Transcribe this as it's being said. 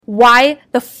Why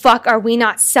the fuck are we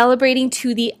not celebrating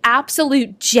to the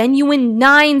absolute genuine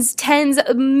nines, tens,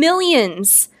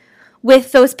 millions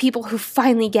with those people who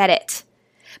finally get it?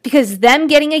 Because them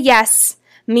getting a yes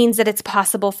means that it's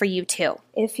possible for you too.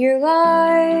 If you're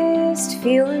lost,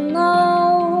 feeling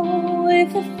low,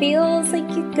 if it feels like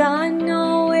you got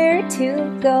nowhere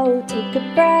to go, take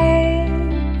a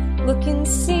breath, look and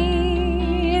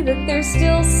see that there's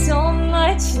still so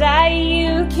much that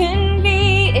you can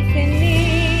be. If in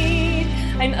need,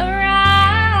 I'm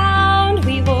around.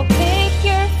 We will pick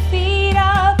your feet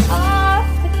up off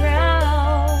the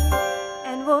ground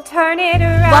and we'll turn it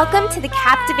around. Welcome to the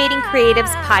Captivating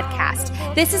Creatives podcast.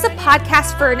 This is a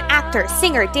podcast for an actor,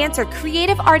 singer, dancer,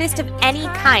 creative artist of any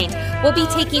kind. We'll be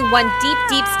taking one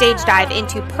deep stage dive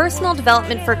into personal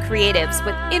development for creatives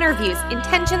with interviews,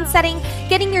 intention setting,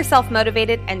 getting yourself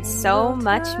motivated, and so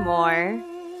much more.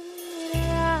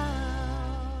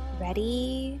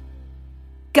 Ready?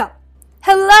 Go.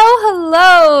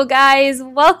 Hello, guys.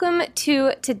 Welcome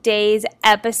to today's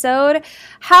episode.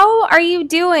 How are you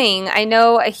doing? I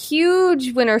know a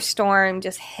huge winter storm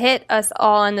just hit us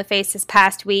all in the face this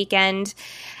past weekend,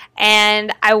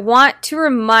 and I want to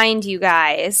remind you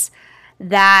guys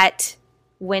that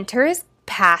winter is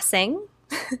passing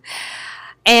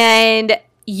and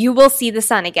you will see the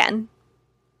sun again.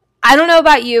 I don't know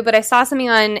about you, but I saw something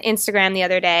on Instagram the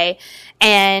other day,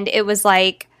 and it was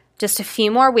like, just a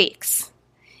few more weeks.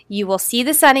 You will see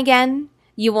the sun again.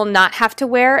 You will not have to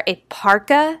wear a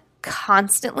parka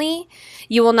constantly.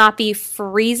 You will not be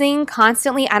freezing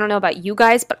constantly. I don't know about you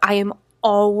guys, but I am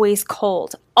always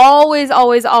cold. Always.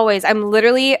 I'm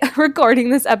literally recording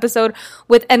this episode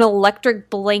with an electric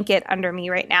blanket under me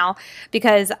right now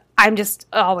because I'm just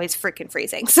always freaking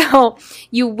freezing. So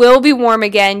you will be warm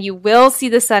again. You will see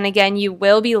the sun again. You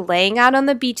will be laying out on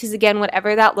the beaches again,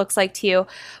 whatever that looks like to you.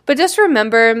 But just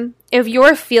remember, if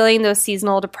you're feeling those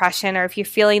seasonal depression, or if you're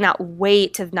feeling that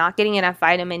weight of not getting enough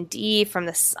vitamin D from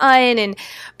the sun and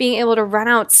being able to run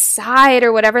outside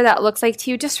or whatever that looks like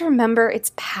to you, just remember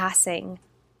it's passing.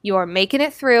 You are making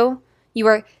it through. You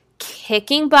are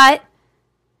kicking butt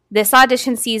this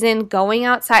audition season, going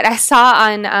outside. I saw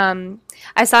on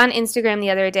Instagram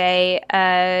the other day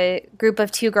a group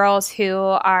of two girls who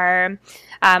are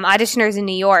auditioners in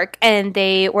New York, and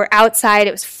they were outside.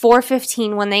 It was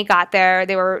 4:15 when they got there.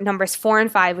 They were numbers 4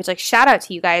 and 5, which, like, shout out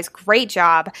to you guys. Great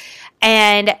job.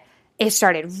 And it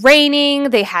started raining.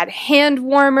 They had hand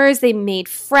warmers. They made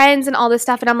friends and all this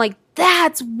stuff. And I'm like,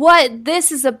 that's what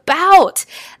this is about.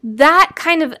 That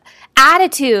kind of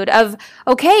attitude of,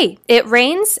 okay, it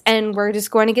rains and we're just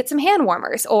going to get some hand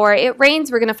warmers. Or it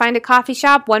rains, we're going to find a coffee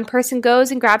shop. One person goes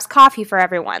and grabs coffee for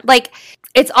everyone. Like,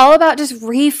 it's all about just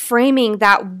reframing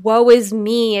that woe is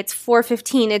me. It's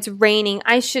 4:15. It's raining.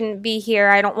 I shouldn't be here.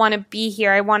 I don't want to be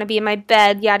here. I want to be in my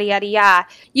bed, yada, yada, yada.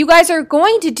 You guys are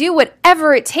going to do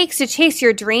whatever it takes to chase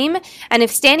your dream. And if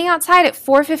standing outside at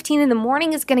 4:15 in the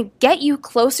morning is going to get you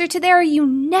closer to there, you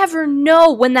never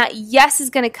know when that yes is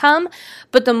going to come.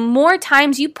 But the more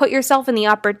times you put yourself in the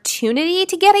opportunity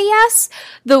to get a yes,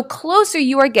 the closer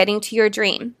you are getting to your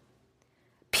dream.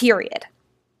 Period.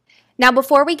 Now,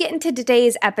 before we get into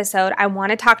today's episode, I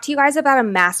want to talk to you guys about a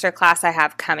masterclass I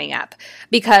have coming up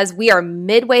because we are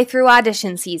midway through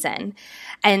audition season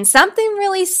and something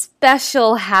really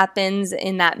special happens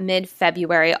in that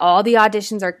mid-February. All the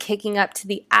auditions are kicking up to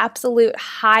the absolute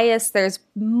highest. There's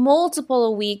multiple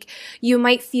a week. You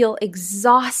might feel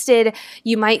exhausted.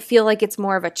 You might feel like it's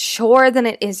more of a chore than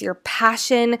it is your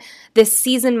passion. This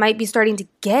season might be starting to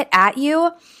get at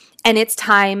you. And it's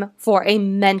time for a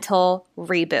mental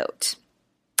reboot.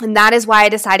 And that is why I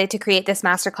decided to create this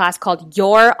masterclass called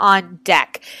You're on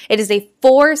Deck. It is a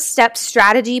 4-step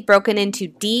strategy broken into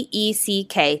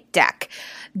DECK, deck.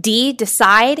 D,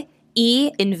 decide, E,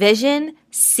 envision,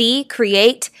 C,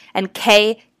 create, and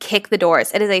K, kick the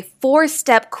doors. It is a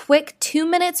 4-step, quick 2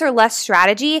 minutes or less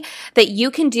strategy that you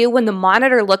can do when the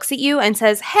monitor looks at you and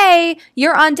says, hey,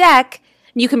 you're on deck.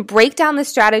 You can break down the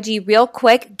strategy real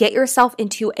quick, get yourself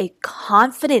into a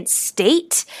confident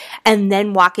state, and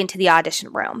then walk into the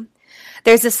audition room.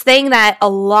 There's this thing that a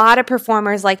lot of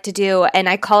performers like to do, and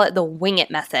I call it the wing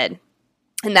it method.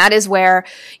 And that is where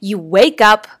you wake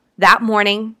up that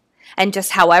morning, and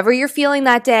just however you're feeling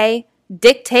that day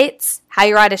dictates how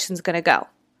your audition's going to go.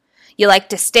 You like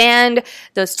to stand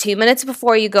those 2 minutes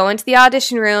before you go into the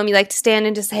audition room. You like to stand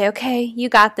and just say, okay, you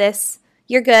got this.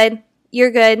 You're good. You're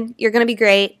good. You're going to be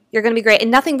great. You're going to be great. And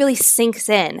nothing really sinks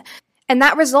in. And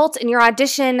that results in your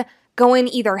audition going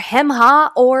either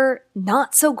hem-ha or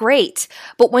not so great.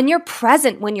 But when you're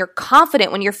present, when you're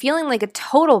confident, when you're feeling like a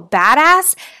total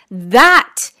badass,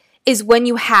 that is when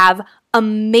you have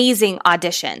amazing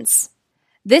auditions.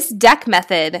 This deck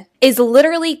method is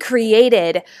literally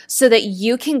created so that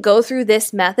you can go through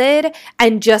this method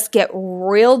and just get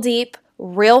real deep,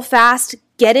 real fast,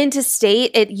 get into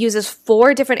state. It uses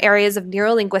 4 different areas of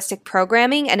neurolinguistic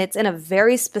programming, and it's in a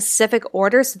very specific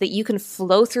order so that you can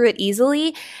flow through it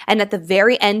easily. And at the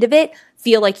very end of it,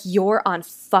 feel like you're on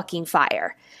fucking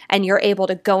fire and you're able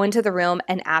to go into the room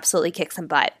and absolutely kick some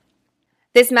butt.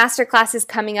 This masterclass is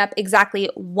coming up exactly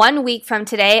 1 week from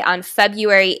today on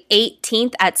February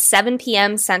 18th at 7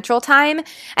 p.m. Central Time.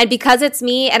 And because it's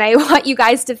me and I want you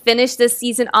guys to finish this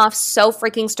season off so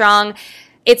freaking strong,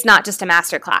 it's not just a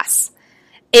masterclass.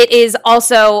 It is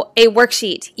also a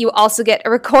worksheet. You also get a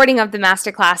recording of the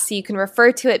masterclass so you can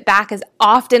refer to it back as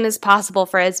often as possible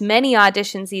for as many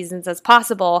audition seasons as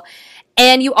possible.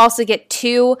 And you also get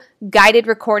 2 guided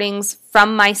recordings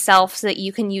from myself so that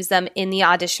you can use them in the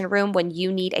audition room when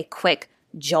you need a quick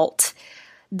jolt.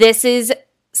 This is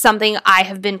something I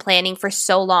have been planning for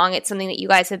so long. It's something that you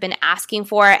guys have been asking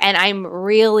for, and I'm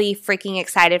really freaking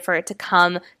excited for it to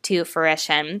come to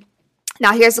fruition.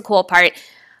 Now, here's the cool part.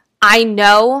 I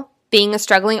know being a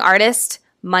struggling artist,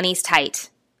 money's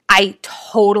tight. I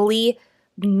totally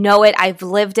know it. I've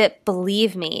lived it.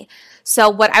 Believe me. So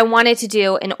what I wanted to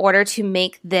do in order to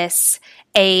make this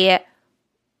a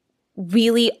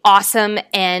really awesome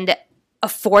and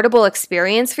affordable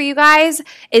experience for you guys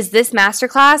is this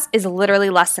masterclass is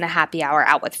literally less than a happy hour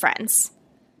out with friends.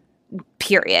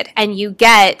 Period. And you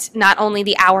get not only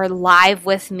the hour live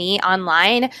with me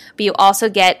online, but you also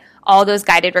get all those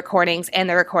guided recordings and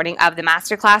the recording of the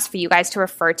masterclass for you guys to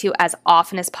refer to as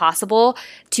often as possible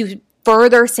to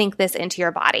further sink this into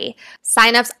your body.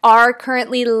 Signups are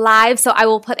currently live, so I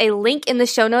will put a link in the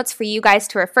show notes for you guys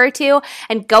to refer to,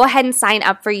 and go ahead and sign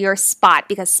up for your spot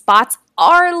because spots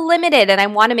are limited and I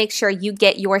want to make sure you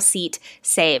get your seat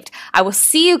saved. I will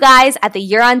see you guys at the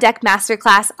You're on Deck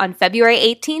Masterclass on February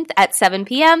 18th at 7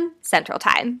 p.m. Central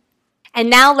Time. And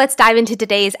now let's dive into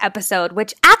today's episode,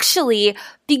 which actually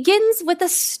begins with a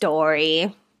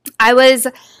story. I was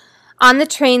on the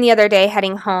train the other day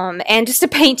heading home, and just to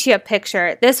paint you a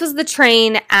picture, this was the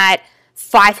train at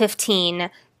 5:15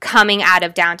 coming out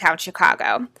of downtown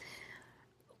Chicago,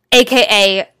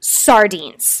 aka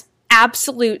sardines.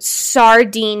 Absolute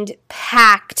sardined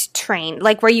packed train,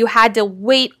 like where you had to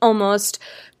wait almost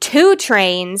 2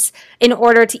 trains in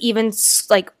order to even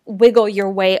like wiggle your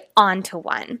way onto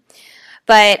one.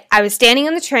 But I was standing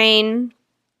on the train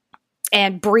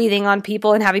and breathing on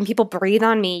people and having people breathe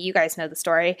on me. You guys know the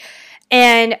story.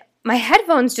 And my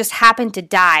headphones just happened to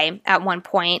die at one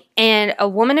point, and a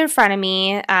woman in front of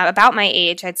me, about my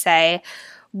age, I'd say,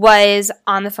 was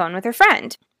on the phone with her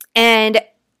friend. And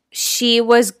she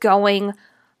was going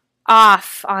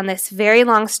off on this very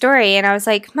long story, and I was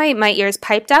like, my ears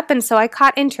piped up, and so I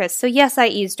caught interest. So yes, I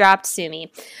eavesdropped, sue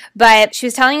me. But she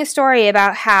was telling a story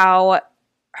about how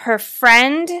her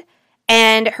friend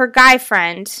and her guy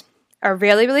friend are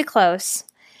really, really close,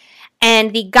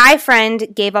 and the guy friend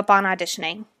gave up on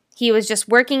auditioning. He was just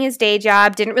working his day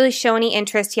job, didn't really show any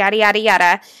interest, yada, yada,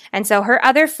 yada. And so her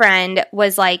other friend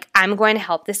was like, I'm going to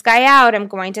help this guy out. I'm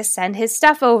going to send his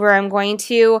stuff over. I'm going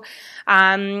to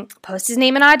post his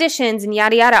name in auditions and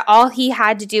yada, yada. All he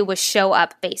had to do was show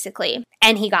up, basically.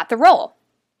 And he got the role.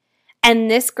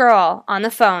 And this girl on the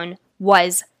phone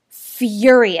was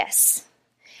furious.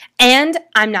 And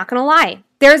I'm not going to lie.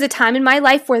 There was a time in my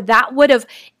life where that would have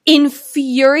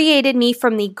infuriated me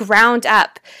from the ground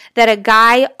up, that a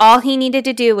guy, all he needed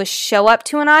to do was show up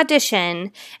to an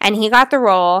audition and he got the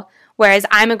role, whereas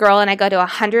I'm a girl and I go to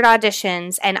 100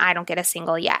 auditions and I don't get a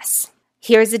single yes.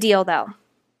 Here's the deal though.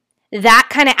 That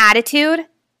kind of attitude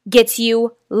gets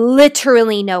you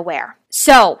literally nowhere.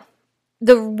 So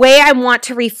the way I want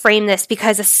to reframe this,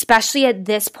 because especially at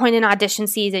this point in audition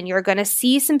season, you're going to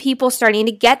see some people starting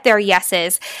to get their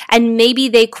yeses, and maybe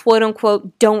they quote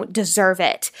unquote don't deserve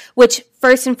it, which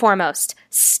first and foremost,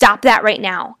 stop that right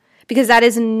now, because that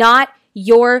is not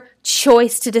your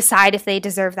choice to decide if they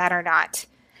deserve that or not.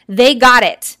 They got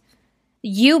it.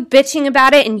 You bitching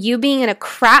about it and you being in a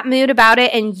crap mood about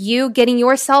it and you getting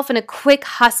yourself in a quick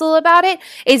hustle about it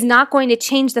is not going to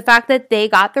change the fact that they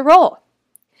got the role.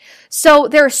 So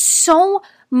there's so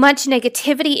much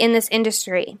negativity in this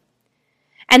industry,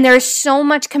 and there's so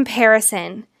much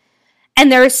comparison, and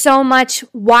there's so much,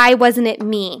 why wasn't it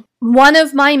me? One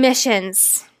of my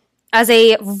missions as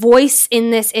a voice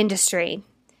in this industry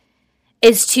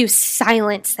is to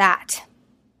silence that,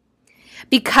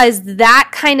 because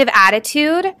that kind of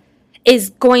attitude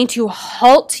is going to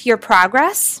halt your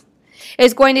progress,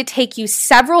 is going to take you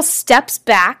several steps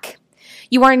back.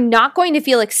 You are not going to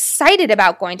feel excited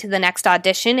about going to the next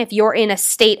audition if you're in a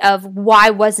state of, why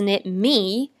wasn't it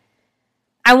me?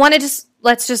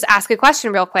 Let's just ask a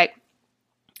question real quick.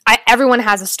 Everyone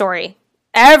has a story.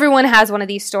 Everyone has one of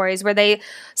these stories where they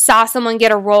saw someone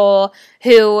get a role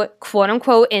who, quote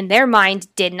unquote, in their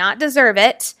mind did not deserve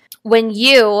it. When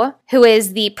you, who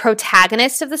is the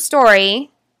protagonist of the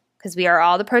story, because we are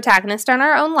all the protagonist in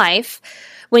our own life,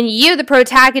 when you, the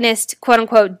protagonist, quote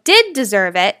unquote, did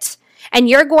deserve it, and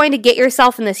you're going to get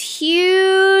yourself in this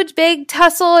huge big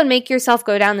tussle and make yourself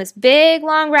go down this big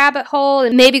long rabbit hole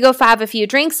and maybe go have a few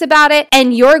drinks about it,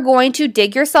 and you're going to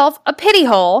dig yourself a pity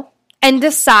hole and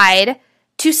decide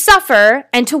to suffer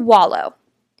and to wallow.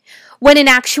 When in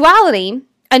actuality,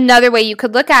 another way you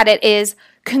could look at it is,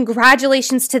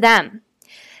 congratulations to them.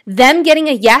 Them getting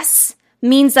a yes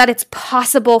means that it's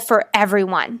possible for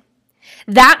everyone.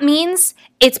 That means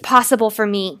it's possible for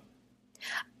me.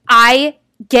 I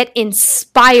get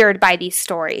inspired by these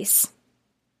stories.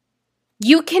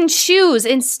 You can choose,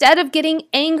 instead of getting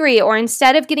angry or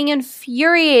instead of getting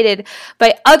infuriated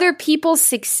by other people's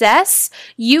success,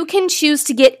 you can choose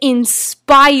to get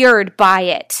inspired by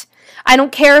it. I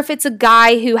don't care if it's a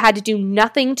guy who had to do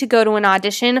nothing to go to an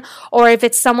audition, or if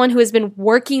it's someone who has been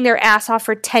working their ass off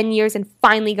for 10 years and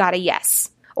finally got a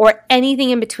yes, or anything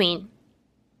in between.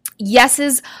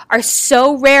 Yeses are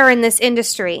so rare in this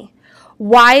industry.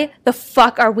 Why the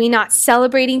fuck are we not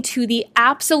celebrating to the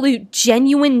absolute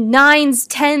genuine nines,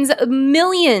 tens,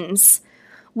 millions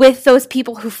with those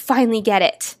people who finally get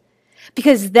it?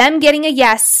 Because them getting a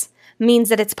yes means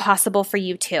that it's possible for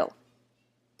you too.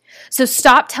 So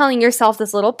stop telling yourself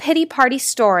this little pity party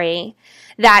story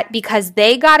that because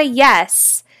they got a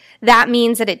yes, that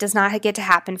means that it does not get to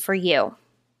happen for you.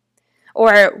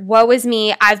 Or, woe is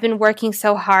me, I've been working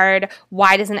so hard,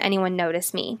 why doesn't anyone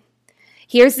notice me?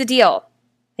 Here's the deal.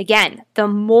 Again, the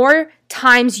more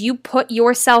times you put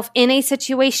yourself in a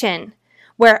situation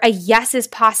where a yes is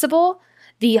possible,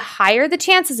 the higher the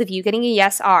chances of you getting a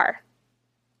yes are.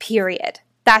 Period.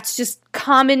 That's just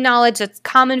common knowledge, it's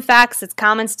common facts, it's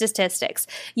common statistics.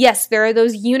 Yes, there are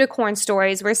those unicorn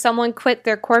stories where someone quit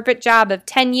their corporate job of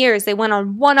 10 years, they went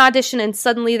on one audition and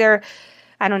suddenly they're,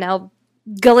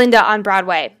 Galinda on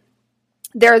Broadway.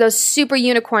 There are those super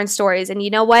unicorn stories, and you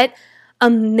know what?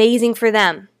 Amazing for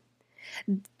them.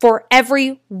 For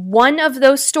every one of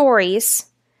those stories,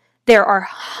 there are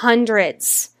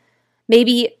hundreds,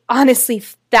 maybe honestly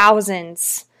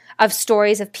thousands of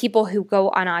stories of people who go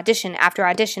on audition after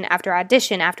audition after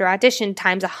audition after audition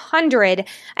times 100,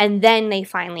 and then they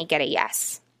finally get a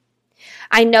yes.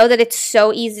 I know that it's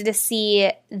so easy to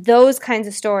see those kinds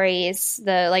of stories,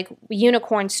 the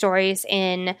unicorn stories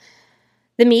in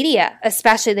the media,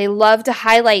 especially. They love to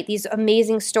highlight these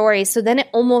amazing stories. So then it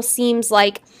almost seems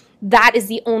like that is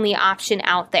the only option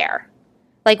out there.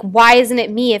 Why isn't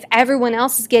it me? If everyone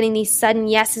else is getting these sudden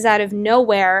yeses out of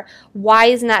nowhere, why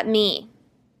isn't that me?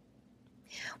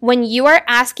 When you are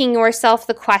asking yourself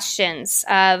the questions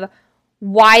of,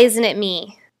 why isn't it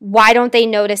me? Why don't they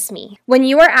notice me? When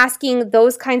you are asking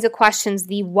those kinds of questions,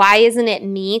 the why isn't it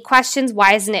me questions,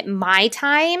 why isn't it my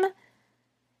time,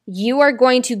 you are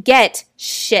going to get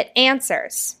shit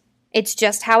answers. It's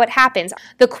just how it happens.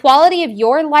 The quality of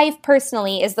your life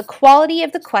personally is the quality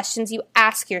of the questions you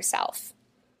ask yourself.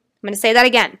 I'm going to say that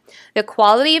again. The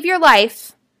quality of your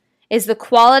life is the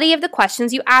quality of the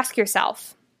questions you ask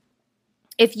yourself.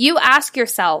 If you ask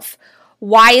yourself,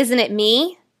 why isn't it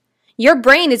me? Your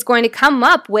brain is going to come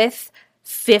up with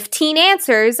 15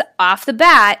 answers off the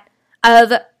bat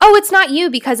of, oh, it's not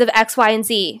you because of X, Y, and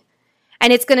Z.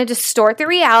 And it's going to distort the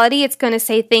reality. It's going to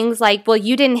say things like, well,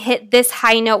 you didn't hit this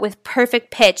high note with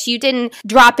perfect pitch. You didn't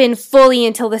drop in fully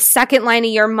until the second line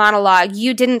of your monologue.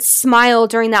 You didn't smile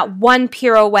during that one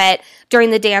pirouette during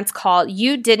the dance call.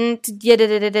 You didn't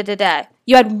da-da-da-da-da-da.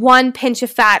 You had one pinch of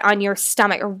fat on your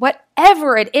stomach, or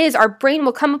whatever it is. Our brain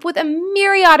will come up with a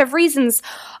myriad of reasons,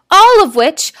 all of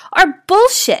which are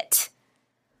bullshit.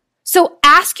 So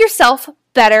ask yourself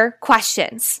better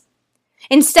questions.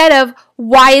 Instead of,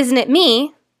 why isn't it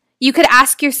me? You could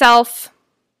ask yourself,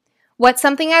 what's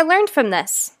something I learned from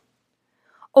this?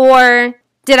 Or,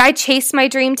 did I chase my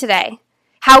dream today?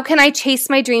 How can I chase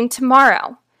my dream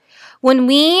tomorrow? When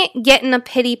we get in a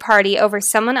pity party over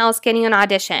someone else getting an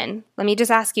audition, let me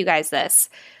just ask you guys this.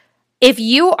 If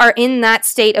you are in that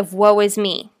state of woe is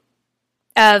me,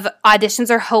 of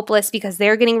auditions are hopeless because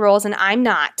they're getting roles and I'm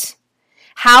not,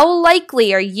 how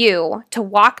likely are you to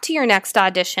walk to your next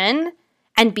audition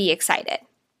and be excited?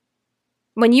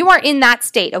 When you are in that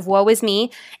state of woe is me,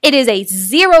 it is a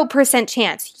 0%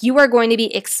 chance you are going to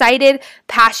be excited,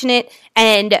 passionate,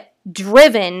 and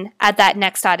driven at that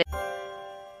next audition.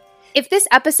 If this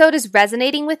episode is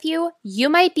resonating with you, you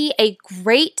might be a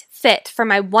great fit for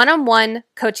my one-on-one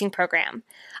coaching program.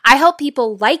 I help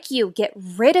people like you get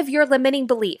rid of your limiting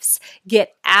beliefs,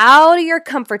 get out of your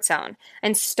comfort zone,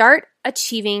 and start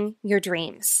achieving your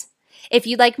dreams. If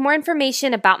you'd like more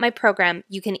information about my program,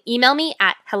 you can email me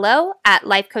at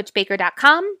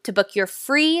hello@lifecoachbaker.com to book your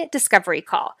free discovery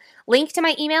call. Link to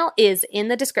my email is in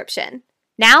the description.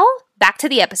 Now, back to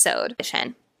the episode.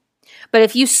 But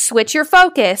if you switch your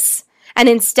focus and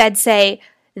instead say,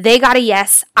 they got a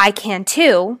yes, I can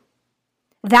too,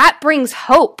 that brings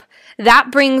hope.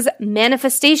 That brings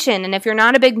manifestation. And if you're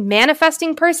not a big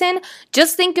manifesting person,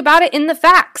 just think about it in the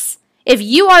facts. If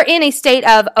you are in a state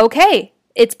of, okay,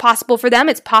 it's possible for them,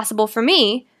 it's possible for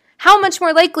me, how much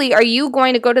more likely are you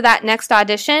going to go to that next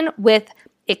audition with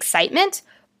excitement,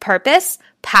 purpose,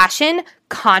 passion,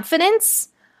 confidence?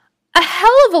 A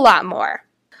hell of a lot more.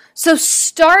 So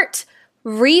start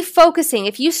refocusing.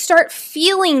 If you start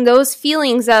feeling those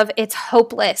feelings of it's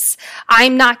hopeless,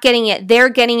 I'm not getting it, they're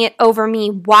getting it over me,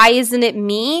 why isn't it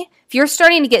me? If you're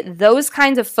starting to get those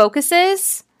kinds of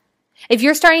focuses, if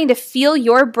you're starting to feel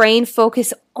your brain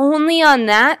focus only on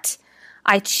that,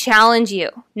 I challenge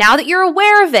you, now that you're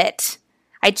aware of it,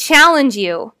 I challenge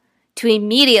you to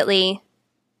immediately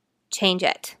change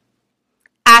it.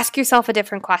 Ask yourself a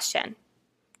different question.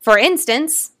 For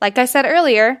instance, like I said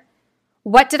earlier,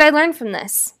 what did I learn from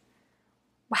this?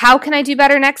 How can I do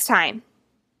better next time?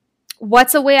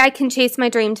 What's a way I can chase my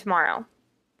dream tomorrow?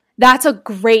 That's a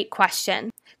great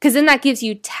question, because then that gives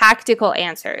you tactical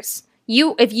answers.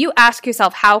 If you ask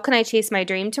yourself, how can I chase my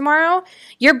dream tomorrow?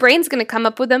 Your brain's going to come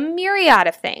up with a myriad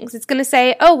of things. It's going to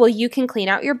say, oh, well, you can clean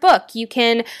out your book. You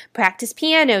can practice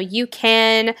piano. You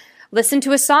can listen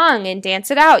to a song and dance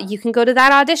it out. You can go to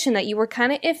that audition that you were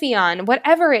kind of iffy on.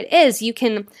 Whatever it is, you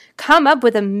can come up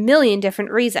with a million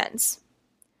different reasons.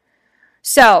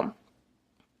 So,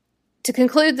 to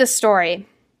conclude this story,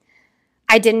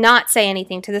 I did not say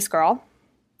anything to this girl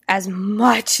as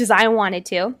much as I wanted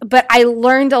to, but I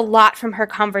learned a lot from her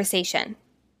conversation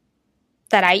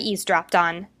that I eavesdropped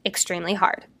on extremely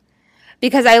hard.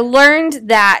 Because I learned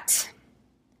that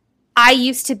I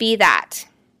used to be that.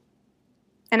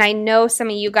 And I know some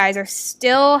of you guys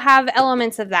still have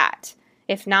elements of that,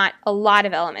 if not a lot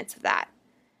of elements of that.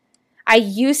 I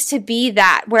used to be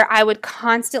that, where I would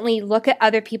constantly look at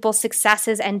other people's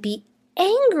successes and be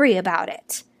angry about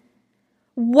it.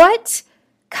 What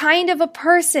kind of a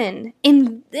person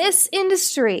in this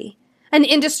industry, an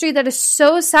industry that is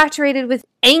so saturated with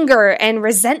anger and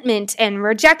resentment and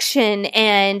rejection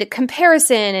and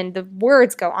comparison, and the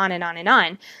words go on and on and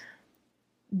on.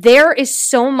 There is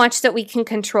so much that we can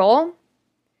control.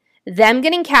 Them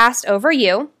getting cast over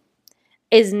you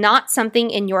is not something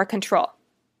in your control.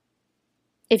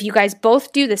 If you guys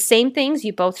both do the same things,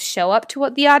 you both show up to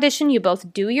the audition, you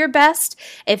both do your best,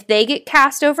 if they get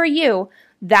cast over you,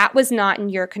 that was not in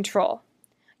your control.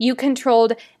 You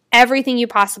controlled everything you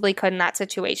possibly could in that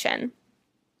situation.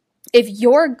 If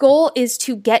your goal is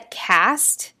to get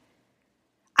cast,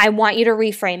 I want you to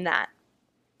reframe that.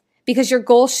 Because your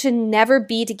goal should never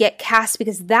be to get cast,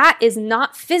 because that is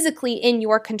not physically in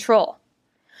your control.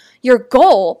 Your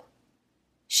goal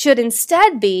should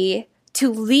instead be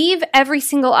to leave every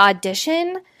single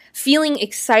audition feeling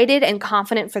excited and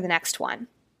confident for the next one.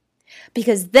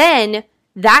 Because then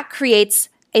that creates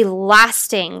a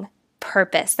lasting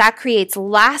purpose. That creates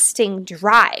lasting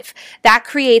drive. That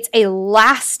creates a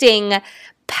lasting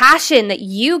passion that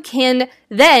you can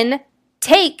then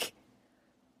take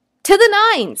to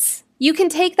the nines. You can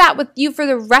take that with you for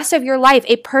the rest of your life.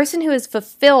 A person who is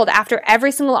fulfilled after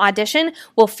every single audition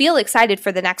will feel excited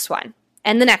for the next one,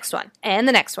 and the next one, and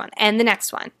the next one, and the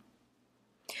next one.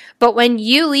 But when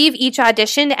you leave each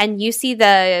audition and you see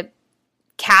the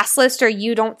cast list, or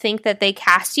you don't think that they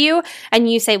cast you,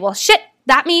 and you say, well, shit,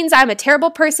 that means I'm a terrible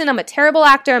person, I'm a terrible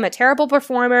actor, I'm a terrible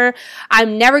performer,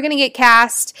 I'm never going to get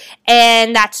cast,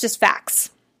 and that's just facts.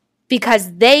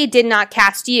 Because they did not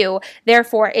cast you,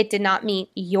 therefore it did not meet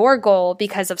your goal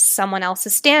because of someone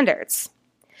else's standards.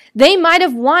 They might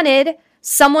have wanted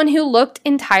someone who looked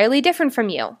entirely different from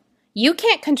you. You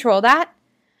can't control that.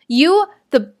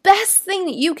 The best thing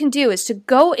that you can do is to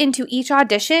go into each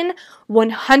audition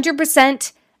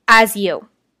 100% as you.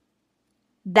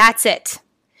 That's it.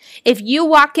 If you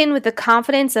walk in with the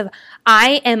confidence of,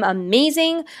 I am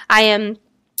amazing,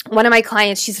 one of my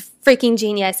clients, she's a freaking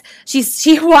genius.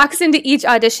 She walks into each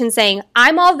audition saying,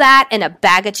 I'm all that and a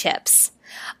bag of chips.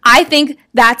 I think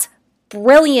that's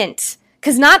brilliant,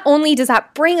 because not only does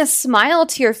that bring a smile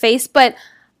to your face, but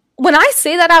when I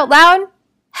say that out loud,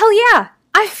 hell yeah,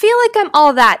 I feel like I'm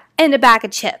all that and a bag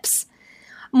of chips.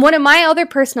 One of my other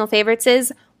personal favorites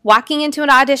is, walking into an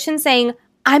audition saying,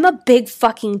 I'm a big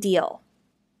fucking deal.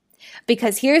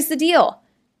 Because here's the deal.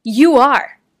 You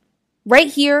are. Right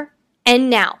here and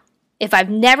now. If I've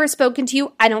never spoken to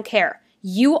you, I don't care.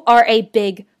 You are a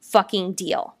big fucking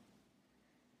deal.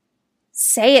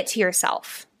 Say it to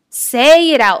yourself.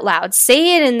 Say it out loud.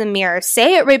 Say it in the mirror.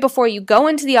 Say it right before you go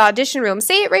into the audition room.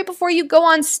 Say it right before you go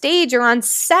on stage or on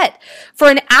set for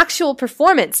an actual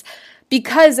performance.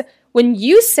 Because when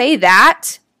you say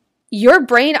that, your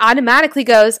brain automatically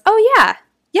goes, oh yeah,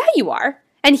 you are.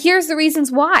 And here's the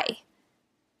reasons why.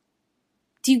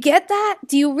 Do you get that?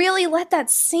 Do you really let that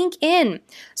sink in?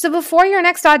 So before your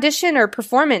next audition or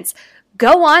performance,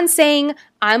 go on saying,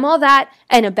 I'm all that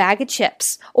and a bag of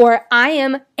chips, or I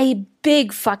am a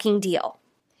big fucking deal.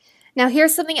 Now,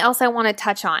 here's something else I want to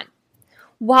touch on.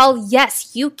 While,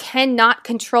 yes, you cannot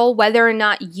control whether or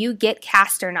not you get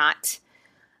cast or not,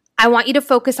 I want you to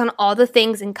focus on all the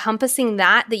things encompassing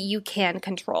that you can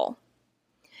control.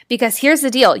 Because here's the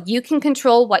deal. You can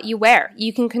control what you wear.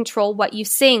 You can control what you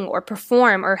sing or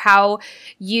perform or how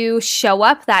you show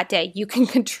up that day. You can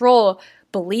control,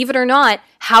 believe it or not,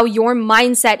 how your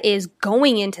mindset is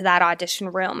going into that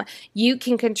audition room. You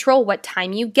can control what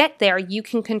time you get there. You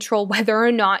can control whether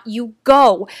or not you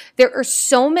go. There are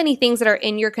so many things that are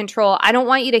in your control. I don't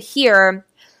want you to hear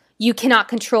you cannot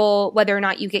control whether or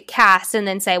not you get cast and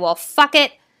then say, well, fuck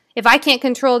it. If I can't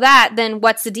control that, then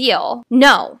what's the deal?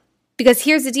 No, because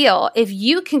here's the deal. If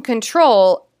you can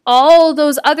control all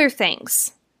those other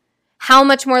things, how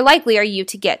much more likely are you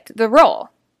to get the role?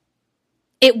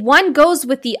 One goes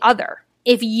with the other.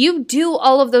 If you do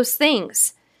all of those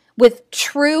things with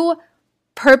true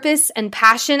purpose and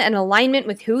passion and alignment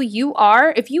with who you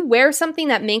are, if you wear something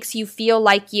that makes you feel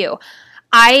like you.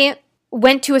 I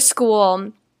went to a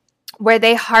school where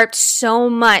they harped so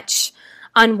much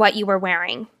on what you were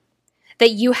wearing,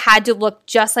 that you had to look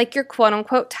just like your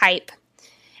quote-unquote type.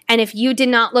 And if you did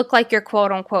not look like your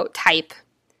quote-unquote type,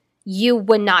 you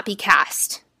would not be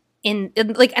cast. And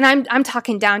I'm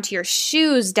talking down to your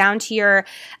shoes, down to your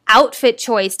outfit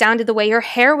choice, down to the way your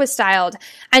hair was styled.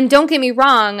 And don't get me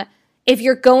wrong, if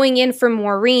you're going in for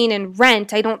Maureen and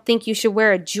Rent, I don't think you should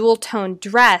wear a jewel tone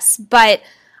dress, but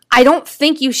I don't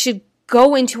think you should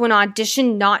go into an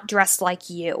audition not dressed like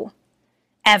you.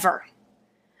 Ever.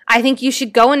 I think you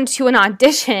should go into an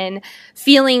audition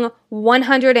feeling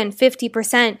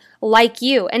 150% like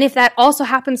you. And if that also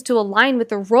happens to align with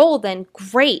the role, then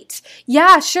great.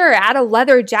 Yeah, sure, add a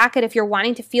leather jacket if you're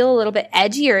wanting to feel a little bit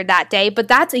edgier that day, but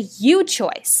that's a you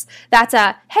choice. That's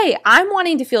hey, I'm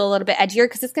wanting to feel a little bit edgier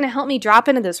because it's going to help me drop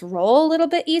into this role a little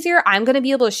bit easier. I'm going to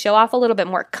be able to show off a little bit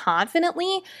more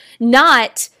confidently,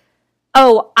 not,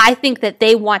 oh, I think that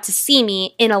they want to see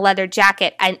me in a leather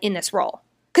jacket and in this role.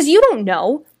 Because you don't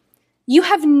know. You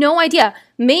have no idea.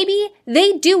 Maybe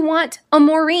they do want a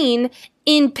Maureen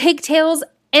in pigtails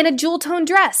and a jewel tone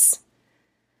dress.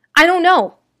 I don't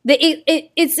know.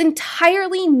 It's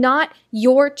entirely not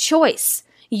your choice.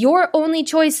 Your only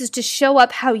choice is to show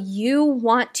up how you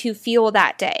want to feel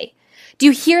that day. Do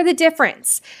you hear the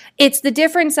difference? It's the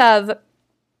difference of,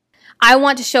 I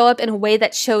want to show up in a way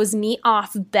that shows me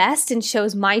off best and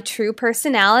shows my true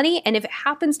personality. And if it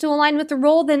happens to align with the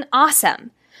role, then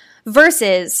awesome.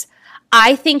 Versus,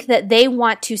 I think that they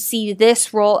want to see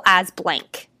this role as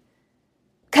blank.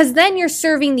 Because then you're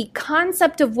serving the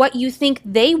concept of what you think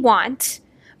they want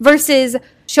versus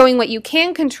showing what you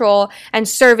can control and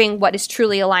serving what is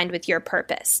truly aligned with your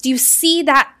purpose. Do you see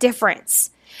that difference?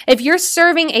 If you're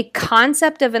serving a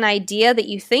concept of an idea that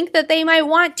you think that they might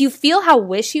want, do you feel how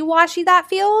wishy-washy that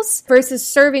feels? Versus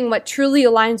serving what truly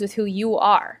aligns with who you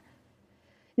are.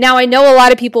 Now, I know a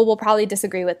lot of people will probably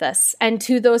disagree with this. And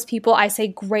to those people, I say,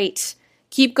 great.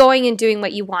 Keep going and doing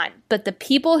what you want. But the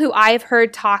people who I have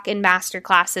heard talk in master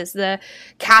classes, the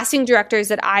casting directors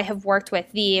that I have worked with,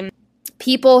 the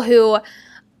people who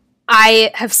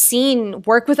I have seen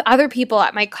work with other people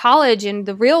at my college in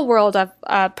the real world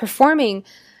of performing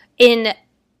in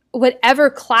whatever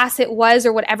class it was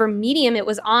or whatever medium it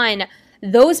was on,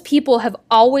 those people have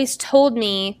always told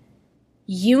me,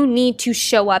 you need to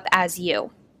show up as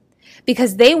you.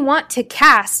 Because they want to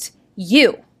cast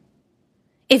you.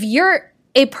 If you're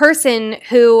a person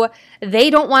who they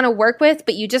don't want to work with,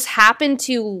 but you just happen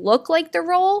to look like the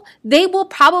role, they will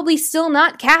probably still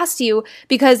not cast you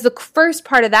because the first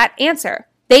part of that answer,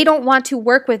 they don't want to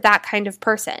work with that kind of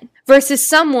person. Versus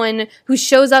someone who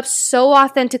shows up so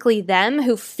authentically them,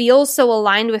 who feels so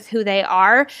aligned with who they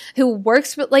are, who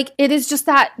works with, it is just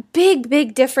that big,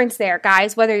 big difference there,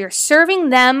 guys, whether you're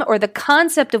serving them or the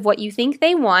concept of what you think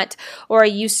they want, or are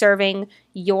you serving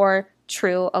your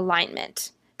true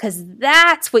alignment? Because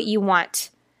that's what you want,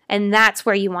 and that's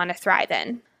where you want to thrive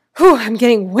in. I'm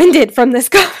getting winded from this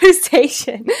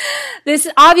conversation. This,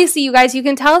 obviously, you guys, you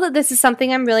can tell that this is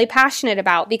something I'm really passionate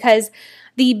about, because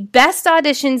the best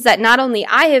auditions that not only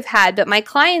I have had, but my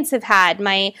clients have had,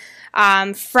 my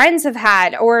friends have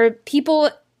had, or people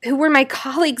who were my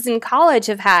colleagues in college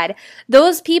have had,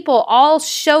 those people all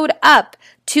showed up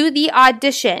to the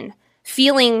audition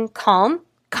feeling calm,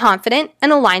 confident,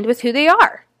 and aligned with who they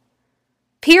are.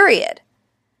 Period.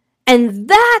 And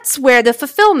that's where the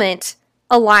fulfillment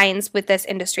aligns with this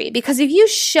industry. Because if you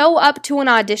show up to an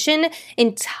audition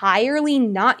entirely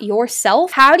not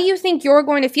yourself, how do you think you're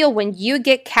going to feel when you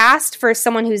get cast for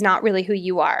someone who's not really who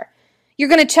you are? You're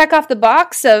going to check off the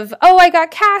box of, oh, I got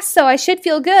cast, so I should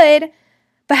feel good.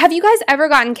 But have you guys ever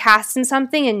gotten cast in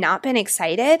something and not been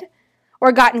excited?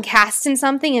 Or gotten cast in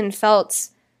something and felt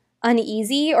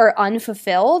uneasy or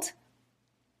unfulfilled?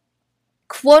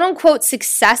 Quote unquote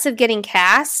success of getting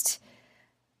cast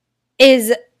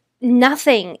is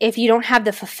nothing if you don't have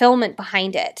the fulfillment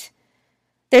behind it.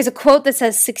 There's a quote that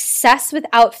says, success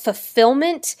without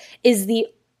fulfillment is the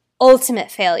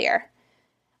ultimate failure.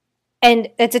 And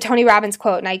it's a Tony Robbins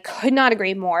quote, and I could not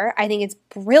agree more. I think it's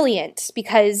brilliant,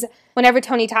 because whenever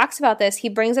Tony talks about this, he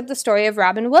brings up the story of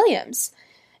Robin Williams.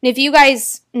 And if you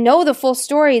guys know the full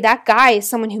story, that guy is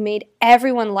someone who made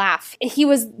everyone laugh. He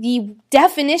was the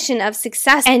definition of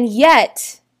success, and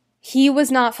yet he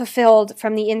was not fulfilled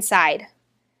from the inside.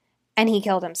 And he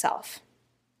killed himself.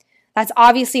 That's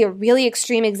obviously a really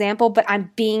extreme example, but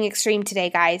I'm being extreme today,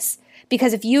 guys.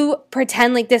 Because if you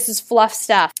pretend like this is fluff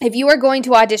stuff, if you are going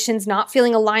to auditions not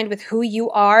feeling aligned with who you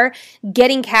are,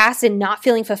 getting cast and not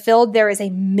feeling fulfilled, there is a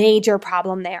major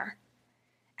problem there.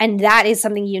 And that is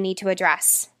something you need to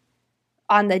address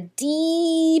on the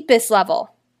deepest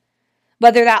level.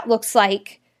 Whether that looks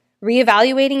like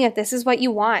reevaluating if this is what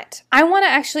you want. I want to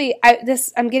actually,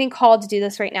 I'm getting called to do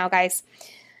this right now, guys.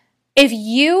 If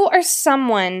you are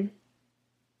someone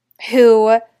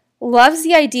who loves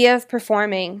the idea of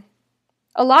performing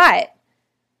a lot,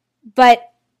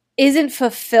 but isn't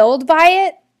fulfilled by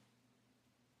it,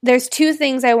 there's two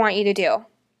things I want you to do.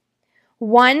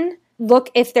 One, look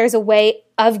if there's a way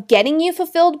of getting you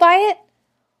fulfilled by it.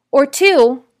 Or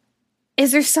two,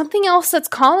 is there something else that's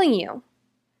calling you?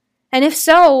 And if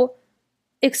so,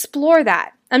 explore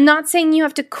that. I'm not saying you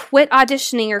have to quit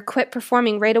auditioning or quit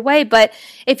performing right away, but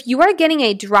if you are getting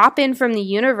a drop in from the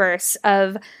universe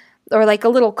of, or like a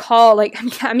little call, like,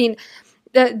 I mean,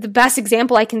 the best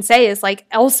example I can say is like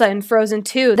Elsa in Frozen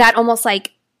 2, that almost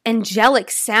like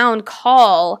angelic sound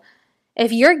call.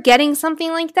 If you're getting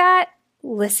something like that,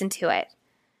 listen to it,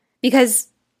 because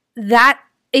that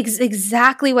is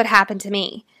exactly what happened to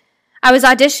me. I was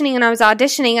auditioning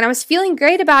and I was feeling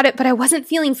great about it, but I wasn't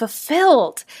feeling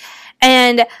fulfilled.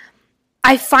 And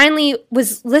I finally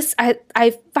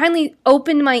I finally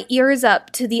opened my ears up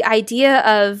to the idea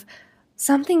of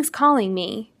something's calling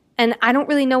me, and I don't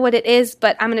really know what it is,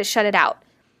 but I'm going to shut it out.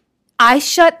 I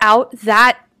shut out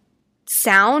that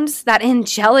sound, that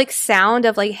angelic sound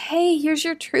of like, hey, here's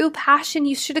your true passion.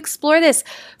 You should explore this,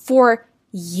 for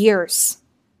years.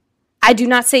 I do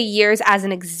not say years as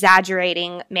an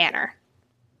exaggerating manner.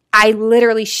 I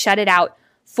literally shut it out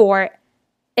for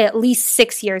at least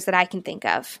 6 years that I can think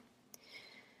of.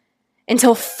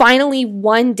 Until finally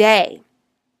one day,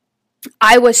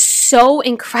 I was so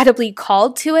incredibly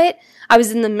called to it. I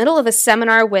was in the middle of a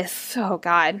seminar with,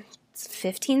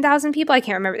 15,000 people? I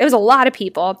can't remember. There was a lot of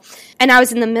people. And I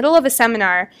was in the middle of a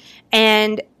seminar,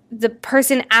 and the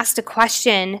person asked a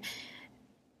question,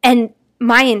 and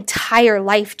my entire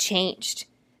life changed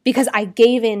because I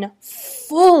gave in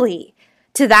fully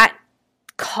to that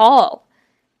call.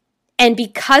 And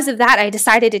because of that, I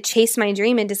decided to chase my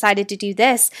dream and decided to do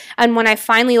this. And when I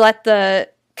finally let the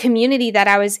community that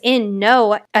I was in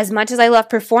know, as much as I love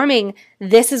performing,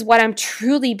 this is what I'm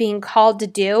truly being called to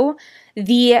do,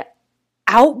 the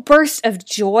outburst of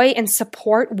joy and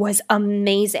support was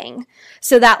amazing.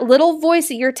 So that little voice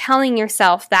that you're telling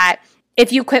yourself that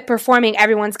if you quit performing,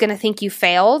 everyone's going to think you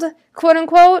failed, quote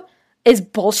unquote, is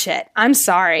bullshit. I'm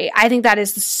sorry. I think that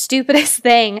is the stupidest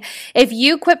thing. If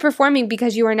you quit performing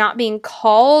because you are not being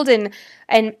called, and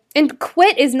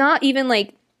quit is not even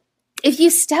like, if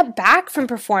you step back from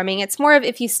performing, it's more of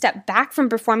if you step back from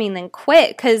performing than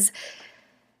quit, because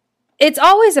it's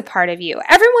always a part of you.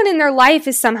 Everyone in their life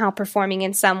is somehow performing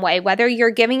in some way, whether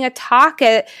you're giving a talk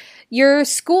at your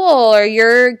school, or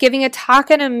you're giving a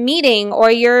talk at a meeting, or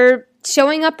you're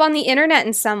showing up on the internet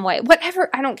in some way, whatever,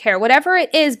 I don't care, whatever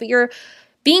it is, but you're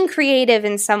being creative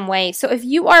in some way. So if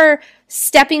you are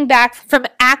stepping back from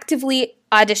actively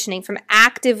auditioning, from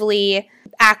actively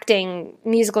acting,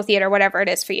 musical theater, whatever it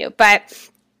is for you,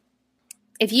 but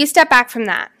if you step back from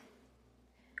that,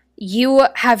 you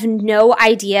have no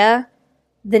idea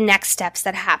the next steps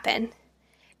that happen,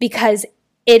 because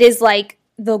it is like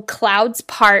the clouds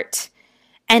part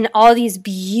and all these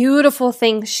beautiful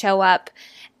things show up,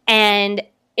 and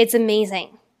it's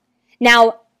amazing.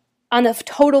 Now, on the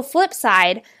total flip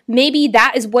side, maybe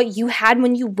that is what you had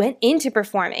when you went into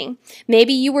performing.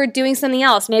 Maybe you were doing something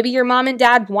else. Maybe your mom and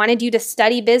dad wanted you to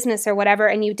study business or whatever,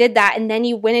 and you did that, and then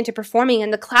you went into performing,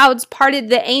 and the clouds parted,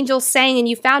 the angels sang, and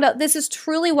you found out this is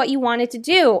truly what you wanted to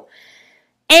do.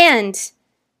 And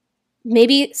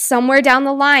maybe somewhere down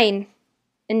the line,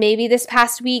 and maybe this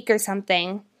past week or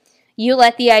something, you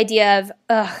let the idea of,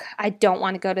 I don't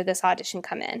want to go to this audition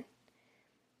come in.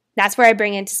 That's where I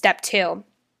bring into step 2.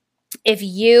 If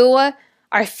you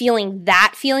are feeling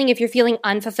that feeling, if you're feeling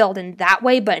unfulfilled in that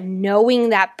way, but knowing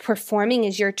that performing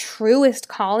is your truest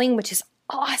calling, which is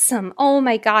awesome. Oh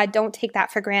my God, don't take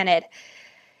that for granted.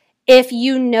 If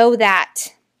you know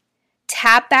that,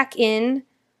 tap back in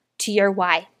to your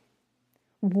why.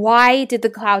 Why did the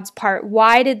clouds part?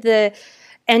 Why did the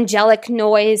angelic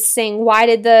noise sing? Why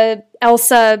did the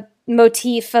Elsa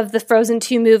motif of the Frozen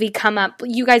 2 movie come up?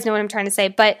 You guys know what I'm trying to say,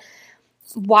 but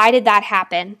why did that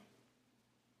happen?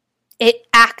 It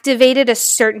activated a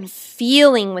certain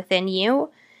feeling within you,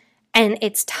 and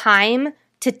it's time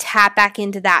to tap back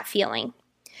into that feeling.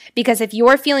 Because if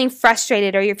you're feeling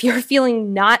frustrated or if you're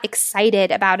feeling not excited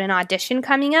about an audition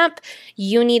coming up,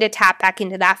 you need to tap back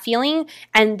into that feeling,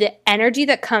 and the energy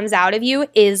that comes out of you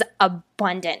is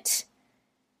abundant.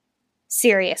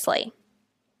 Seriously.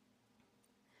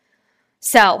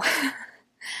 So,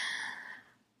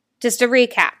 just a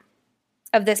recap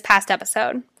of this past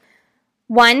episode.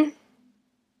 1,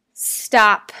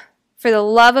 stop. For the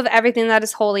love of everything that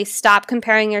is holy, stop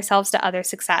comparing yourselves to other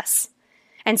success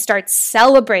and start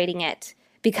celebrating it,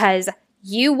 because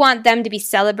you want them to be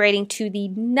celebrating to the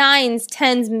 9s,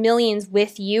 10s, millions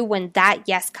with you when that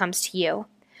yes comes to you.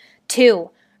 2,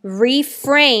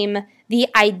 reframe the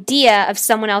idea of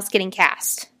someone else getting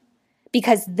cast,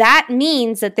 because that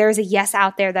means that there's a yes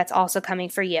out there that's also coming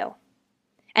for you.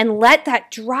 And let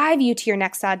that drive you to your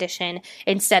next audition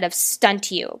instead of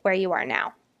stunt you where you are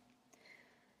now.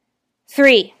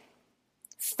 3,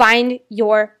 find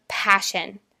your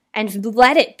passion and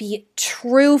let it be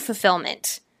true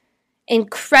fulfillment.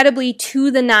 Incredibly to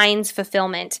the 9s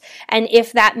fulfillment. And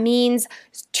if that means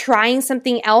trying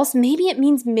something else, maybe it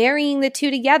means marrying the two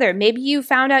together. Maybe you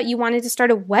found out you wanted to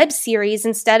start a web series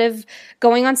instead of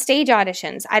going on stage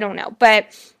auditions. I don't know.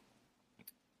 But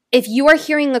if you are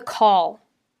hearing a call,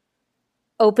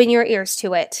 open your ears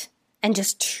to it and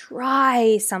just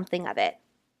try something of it.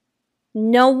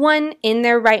 No one in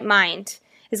their right mind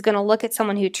is going to look at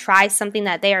someone who tries something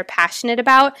that they are passionate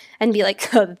about and be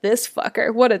like, oh, this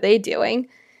fucker, what are they doing?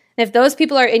 And if those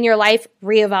people are in your life,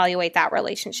 reevaluate that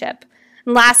relationship.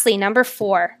 And lastly, number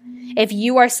 4, if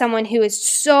you are someone who is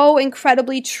so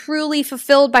incredibly, truly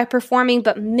fulfilled by performing,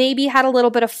 but maybe had a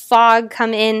little bit of fog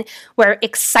come in where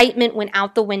excitement went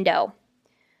out the window,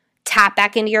 tap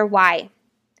back into your why.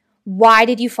 Why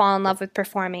did you fall in love with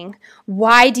performing?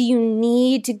 Why do you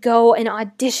need to go and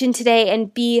audition today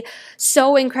and be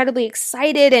so incredibly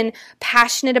excited and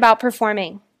passionate about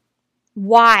performing?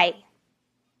 Why?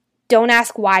 Don't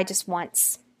ask why just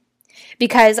once.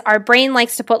 Because our brain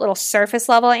likes to put little surface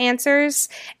level answers,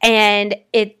 and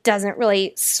it doesn't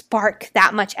really spark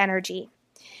that much energy.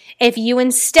 If you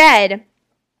instead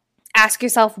ask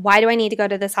yourself, why do I need to go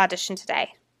to this audition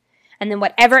today? And then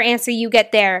whatever answer you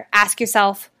get there, ask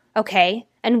yourself, okay,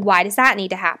 and why does that need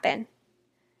to happen?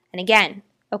 And again,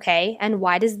 okay, and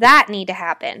why does that need to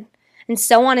happen? And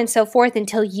so on and so forth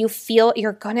until you feel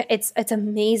it's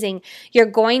amazing. You're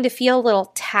going to feel a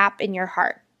little tap in your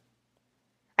heart.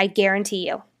 I guarantee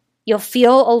you. You'll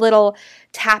feel a little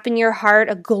tap in your heart,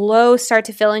 a glow start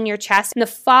to fill in your chest, and the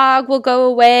fog will go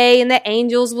away, and the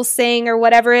angels will sing, or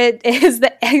whatever it is,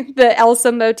 the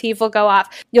Elsa motif will go off.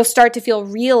 You'll start to feel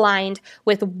realigned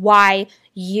with why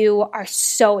you are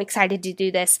so excited to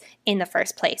do this in the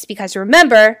first place. Because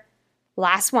remember,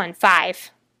 last one,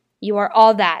 5, you are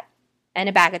all that and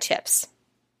a bag of chips.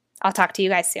 I'll talk to you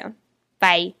guys soon.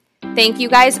 Bye. Thank you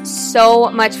guys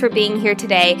so much for being here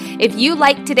today. If you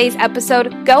liked today's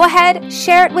episode, go ahead,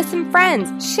 share it with some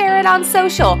friends. Share it on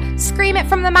social. Scream it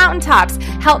from the mountaintops.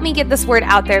 Help me get this word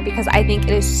out there because I think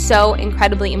it is so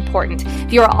incredibly important.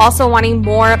 If you are also wanting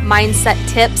more mindset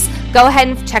tips, go ahead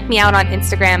and check me out on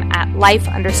Instagram at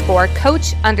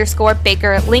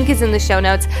life_coach_Baker. Link is in the show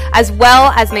notes, as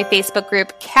well as my Facebook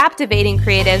group, Captivating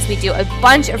Creatives. We do a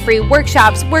bunch of free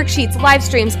workshops, worksheets, live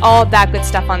streams, all of that good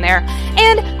stuff on there.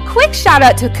 And quick shout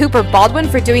out to Cooper Baldwin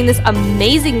for doing this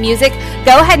amazing music.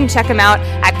 Go ahead and check him out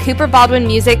at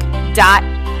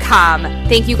cooperbaldwinmusic.com. gmail.com.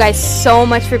 Thank you guys so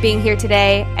much for being here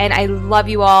today, and I love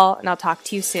you all, and I'll talk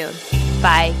to you soon.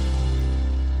 Bye.